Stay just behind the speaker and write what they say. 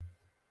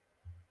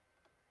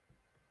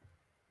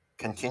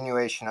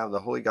Continuation of the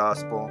Holy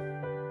Gospel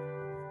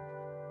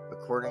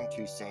according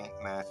to St.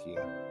 Matthew.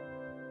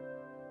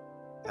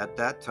 At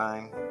that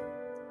time,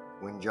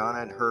 when John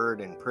had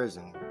heard in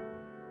prison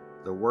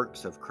the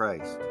works of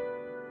Christ,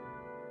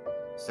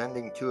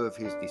 sending two of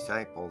his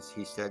disciples,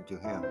 he said to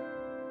him,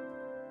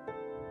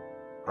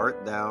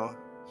 Art thou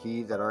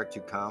he that art to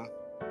come,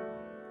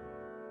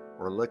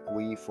 or look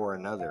we for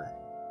another?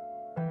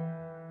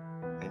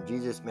 And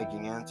Jesus,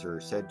 making answer,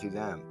 said to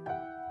them,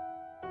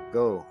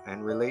 Go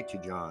and relate to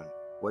John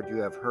what you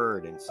have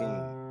heard and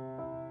seen.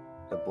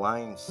 The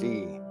blind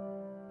see,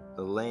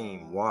 the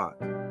lame walk,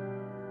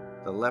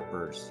 the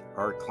lepers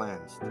are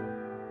cleansed,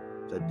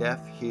 the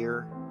deaf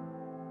hear,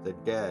 the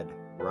dead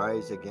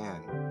rise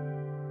again,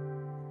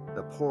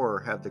 the poor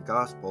have the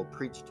gospel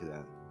preached to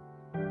them.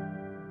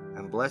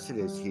 And blessed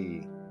is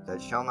he that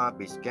shall not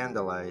be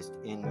scandalized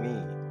in me.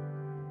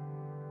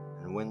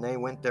 And when they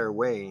went their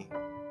way,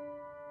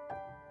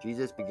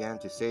 Jesus began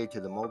to say to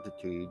the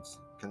multitudes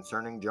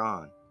concerning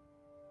John,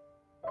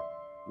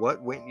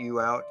 What went you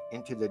out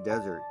into the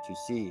desert to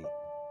see?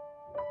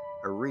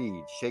 A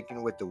reed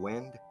shaken with the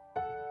wind?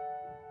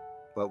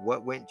 But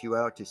what went you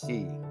out to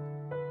see?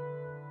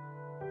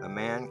 A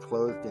man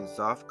clothed in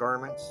soft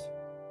garments?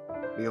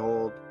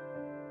 Behold,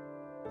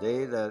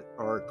 they that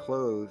are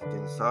clothed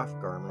in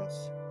soft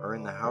garments are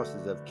in the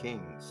houses of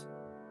kings.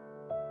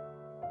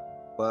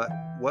 But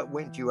what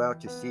went you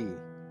out to see?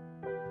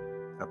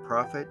 A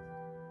prophet?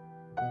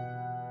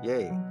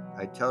 Yea,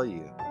 I tell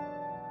you,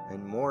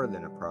 and more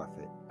than a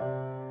prophet.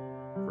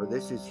 For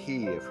this is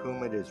he of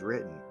whom it is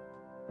written,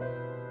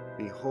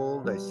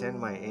 Behold, I send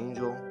my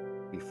angel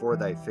before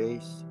thy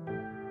face,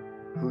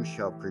 who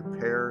shall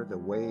prepare the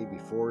way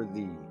before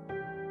thee.